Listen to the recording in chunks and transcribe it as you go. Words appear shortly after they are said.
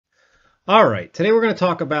All right, today we're going to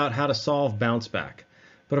talk about how to solve bounce back.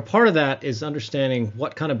 But a part of that is understanding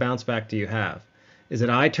what kind of bounce back do you have. Is it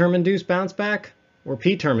I-term induced bounce back or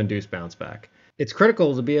P-term induced bounce back? It's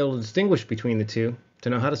critical to be able to distinguish between the two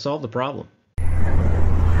to know how to solve the problem.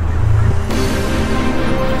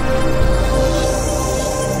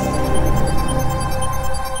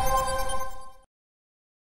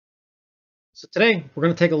 So today we're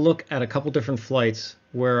going to take a look at a couple different flights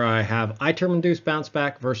where I have I-term induced bounce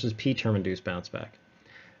back versus P-term induced bounce back.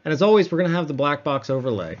 And as always, we're going to have the black box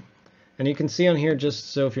overlay. And you can see on here,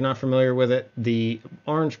 just so if you're not familiar with it, the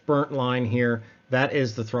orange burnt line here, that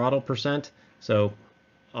is the throttle percent. So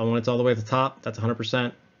when it's all the way at the top, that's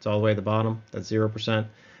 100%. It's all the way at the bottom, that's 0%.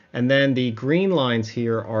 And then the green lines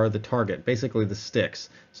here are the target, basically the sticks.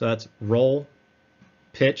 So that's roll,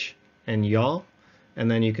 pitch, and yaw. And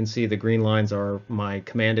then you can see the green lines are my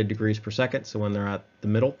commanded degrees per second. So when they're at the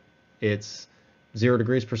middle, it's 0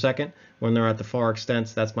 degrees per second. When they're at the far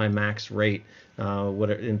extents, that's my max rate.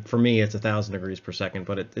 For me, it's 1,000 degrees per second,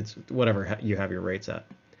 but it's whatever you have your rates at.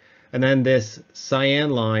 And then this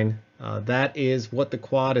cyan line, that is what the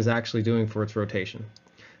quad is actually doing for its rotation.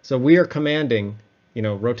 So we are commanding,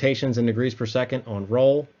 rotations in degrees per second on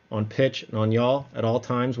roll, on pitch, and on yaw at all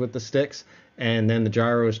times with the sticks. And then the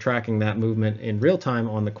gyro is tracking that movement in real time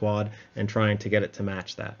on the quad and trying to get it to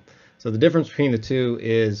match that. So the difference between the two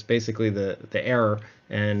is basically the error,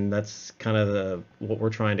 and that's kind of what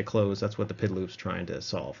we're trying to close. That's what the PID loop's trying to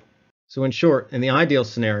solve. So in short, in the ideal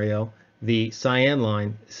scenario, the cyan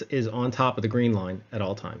line is on top of the green line at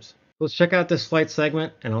all times. Let's check out this flight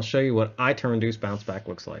segment, and I'll show you what I-term induced bounce back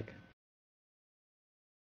looks like.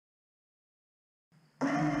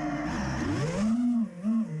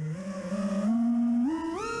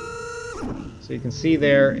 So you can see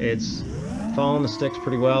there, it's following the sticks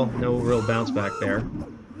pretty well. No real bounce back there.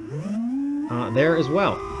 There as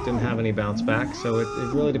well, didn't have any bounce back. So it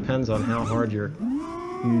really depends on how hard you're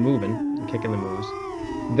moving and kicking the moves.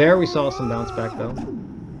 There we saw some bounce back though.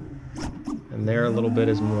 And there a little bit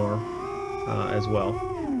is more as well.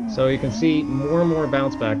 So you can see more and more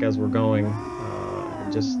bounce back as we're going,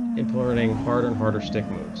 just implementing harder and harder stick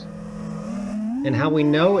moves. And how we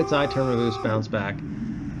know it's I-term induced bounce back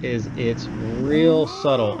is it's real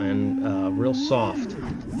subtle and real soft,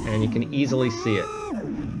 and you can easily see it.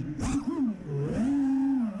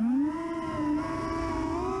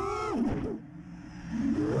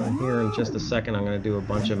 Here in just a second I'm going to do a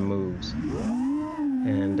bunch of moves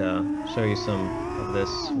and show you some of this,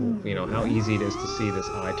 how easy it is to see this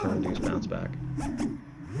I-term induced bounce back.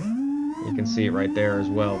 You can see it right there as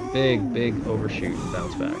well. Big overshoot and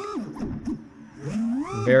bounce back.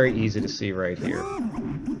 Very easy to see right here.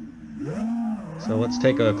 So let's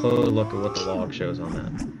take a closer look at what the log shows on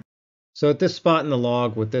that. So at this spot in the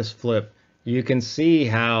log with this flip, you can see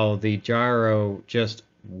how the gyro just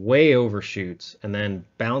way overshoots and then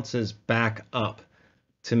bounces back up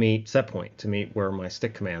to meet set point, to meet where my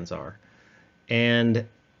stick commands are. And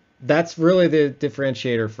that's really the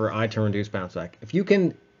differentiator for I-term induced bounce back. If you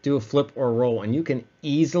can do a flip or a roll and you can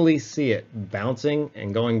easily see it bouncing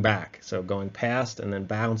and going back, so going past and then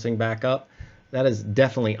bouncing back up, that is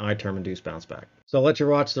definitely I-term induced bounce back. So I'll let you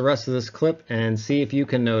watch the rest of this clip and see if you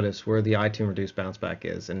can notice where the I-term induced bounce back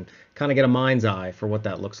is and kind of get a mind's eye for what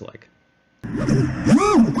that looks like.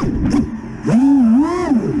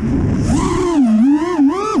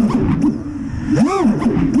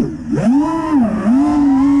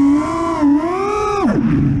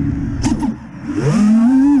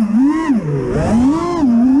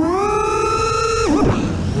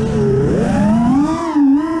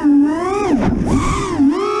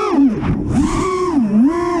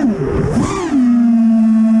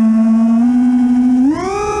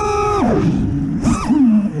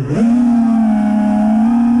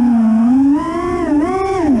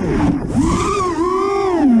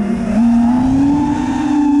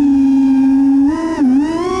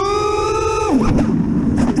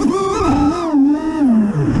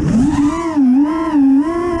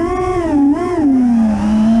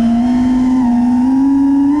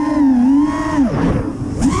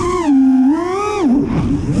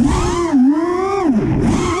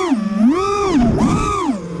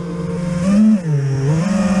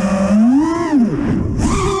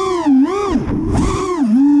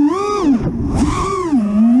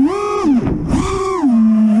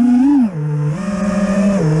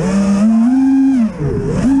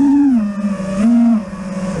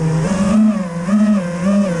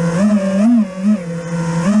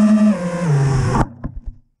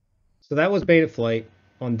 So that was beta flight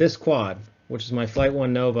on this quad, which is my Flight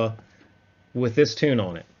 1 Nova with this tune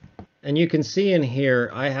on it. And you can see in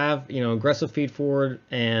here, I have, aggressive feed forward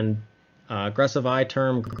and aggressive I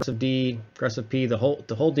term, aggressive D, aggressive P, the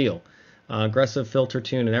whole deal, aggressive filter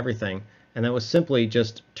tune and everything. And that was simply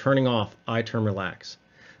just turning off I term relax.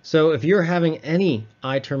 So if you're having any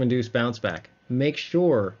I term induced bounce back, make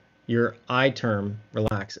sure your I term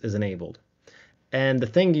relax is enabled. And the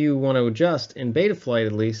thing you want to adjust in beta flight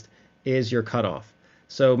at least is your cutoff.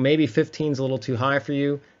 So maybe 15 is a little too high for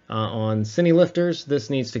you. On cine lifters, this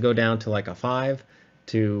needs to go down to like a 5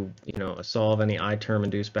 to solve any I term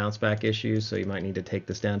induced bounce back issues. So you might need to take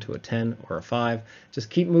this down to a 10 or a 5. Just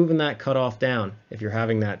keep moving that cutoff down if you're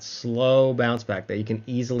having that slow bounce back that you can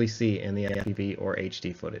easily see in the FPV or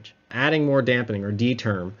HD footage. Adding more dampening or D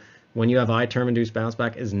term when you have I term induced bounce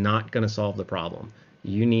back is not going to solve the problem.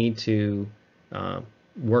 You need to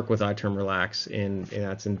work with I term relax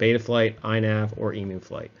that's in beta flight, iNav, or EMU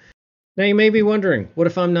flight. Now you may be wondering, what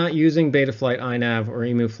if I'm not using beta flight, iNav, or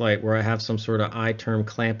EMU flight where I have some sort of I term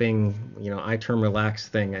clamping, I term relax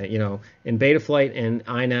thing? In beta flight and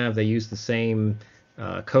iNav they use the same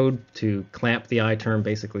code to clamp the I term,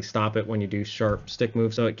 basically stop it when you do sharp stick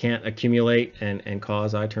moves so it can't accumulate and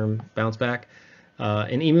cause I term bounce back.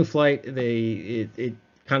 In EMU flight, it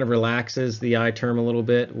kind of relaxes the I term a little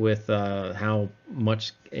bit with how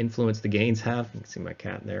much influence the gains have. You can see my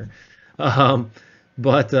cat there.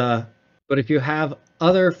 But if you have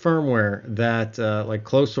other firmware that, like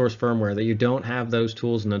closed source firmware, that you don't have those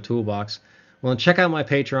tools in the toolbox, well, check out my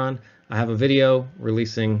Patreon. I have a video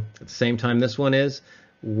releasing at the same time this one is,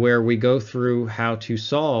 where we go through how to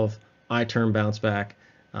solve I term bounce back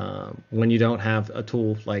when you don't have a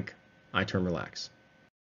tool like I term relax.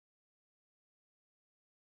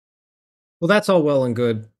 Well, that's all well and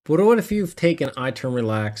good, but what if you've taken I term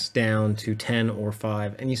relax down to 10 or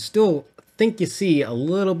 5 and you still think you see a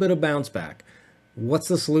little bit of bounce back? What's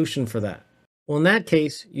the solution for that? Well, in that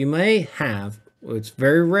case, you may have, well, it's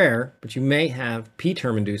very rare, but you may have P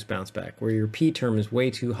term induced bounce back, where your P term is way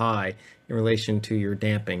too high in relation to your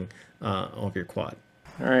damping of your quad.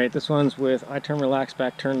 All right, this one's with I term relax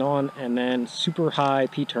back turned on and then super high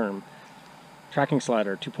P term. Tracking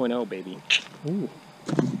slider 2.0, baby. Ooh.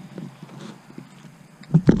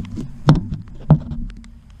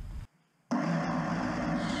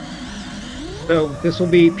 So this will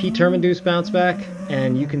be P term induced bounce back,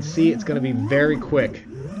 and you can see it's going to be very quick,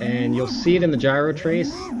 and you'll see it in the gyro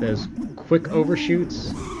trace. There's quick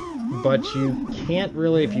overshoots, but you can't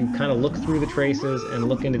really, if you kind of look through the traces and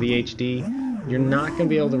look into the HD, you're not going to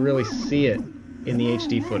be able to really see it in the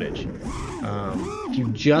HD footage. If you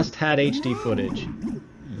just had HD footage,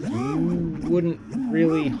 you wouldn't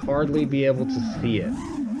really hardly be able to see it.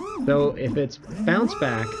 So if it's bounce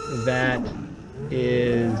back that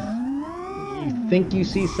is, you think you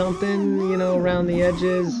see something, around the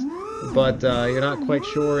edges, but you're not quite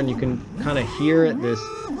sure, and you can kind of hear it, this,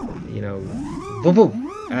 boom, boom,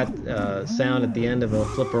 at sound at the end of a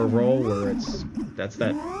flip or roll, where that's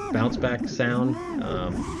that bounce back sound,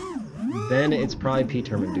 then it's probably P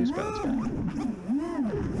term induced bounce back,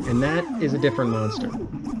 and that is a different monster.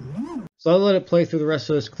 So I'll let it play through the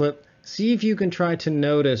rest of this clip. See if you can try to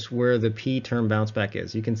notice where the P term bounce back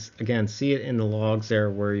is. You can, again, see it in the logs there,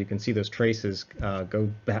 where you can see those traces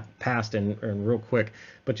go past and real quick.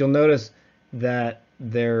 But you'll notice that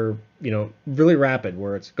they're, really rapid,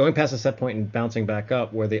 where it's going past a set point and bouncing back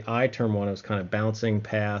up, where the I term one was kind of bouncing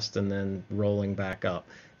past and then rolling back up.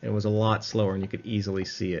 And it was a lot slower, and you could easily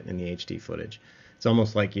see it in the HD footage. It's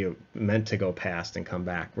almost like you meant to go past and come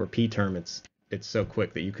back, where P term, it's so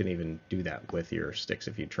quick that you couldn't even do that with your sticks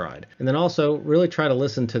if you tried. And then also really try to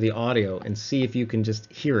listen to the audio and see if you can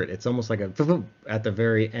just hear it. It's almost like a at the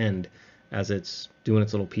very end as it's doing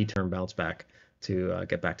its little P term bounce back to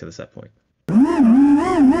get back to the set point.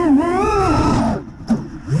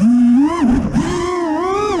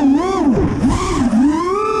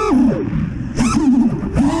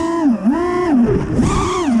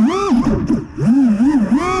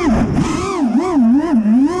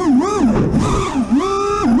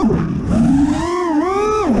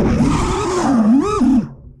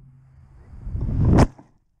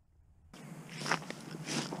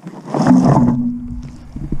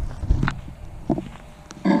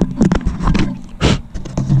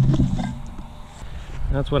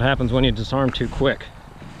 That's what happens when you disarm too quick.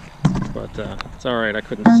 But it's all right. I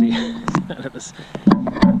couldn't see out of this.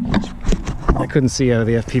 I couldn't see out of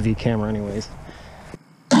the FPV camera, anyways.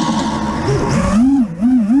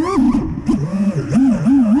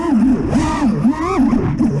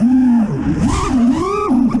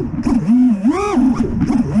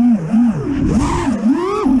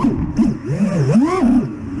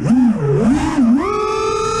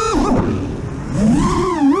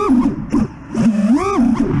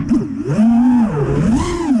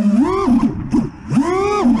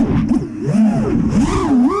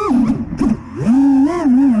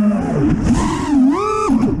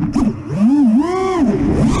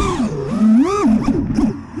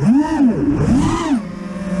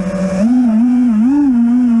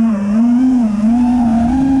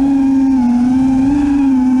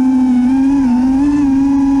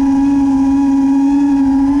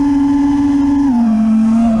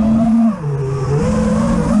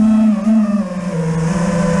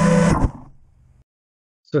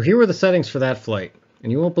 So here were the settings for that flight.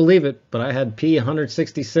 And you won't believe it, but I had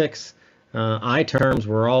P166. I terms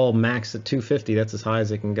were all maxed at 250. That's as high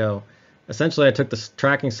as it can go. Essentially, I took the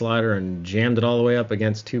tracking slider and jammed it all the way up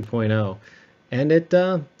against 2.0, and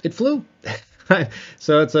it flew.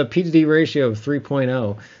 So it's a P to D ratio of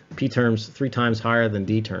 3.0. P terms 3 times higher than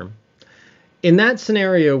D term. In that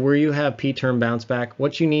scenario where you have P term bounce back,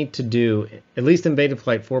 what you need to do, at least in beta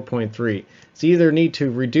flight 4.3, is either need to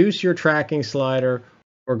reduce your tracking slider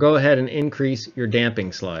or go ahead and increase your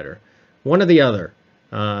damping slider. One or the other.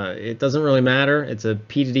 It doesn't really matter. It's a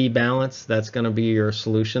P to D balance. That's going to be your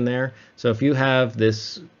solution there. So if you have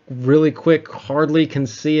this really quick, hardly can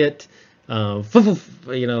see it,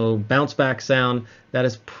 bounce back sound, that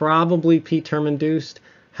is probably P term induced.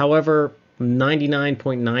 However,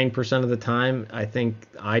 99.9% of the time, I think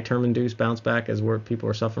I-term induced bounce back is where people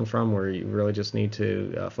are suffering from, where you really just need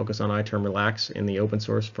to focus on I-term relax in the open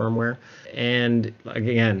source firmware. And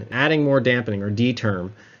again, adding more dampening or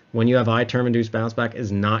D-term when you have I-term induced bounce back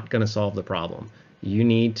is not going to solve the problem. You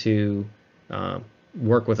need to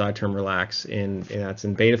work with I-term relax that's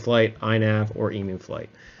in beta flight, iNav, or emu flight.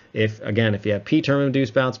 If you have P-term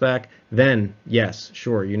induced bounce back, then yes,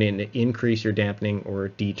 sure, you need to increase your dampening or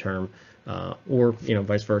D-term. Or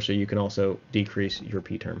vice versa, you can also decrease your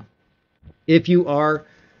P term. If you are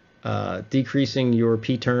decreasing your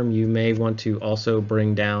P term, you may want to also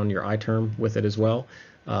bring down your I term with it as well.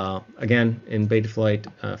 Again, in beta flight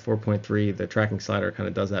 4.3, the tracking slider kind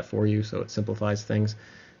of does that for you, so it simplifies things.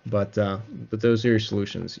 But those are your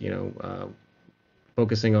solutions.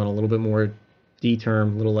 Focusing on a little bit more D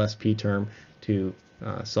term, a little less P term to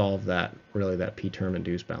solve that P term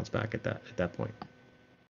induced bounce back at that point.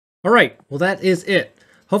 All right, well, that is it.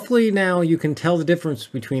 Hopefully now you can tell the difference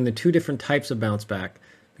between the two different types of bounce back,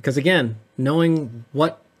 because again, knowing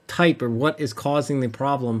what type or what is causing the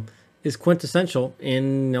problem is quintessential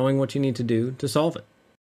in knowing what you need to do to solve it.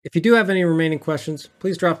 If you do have any remaining questions,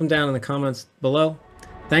 please drop them down in the comments below.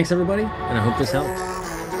 Thanks everybody, and I hope this helps.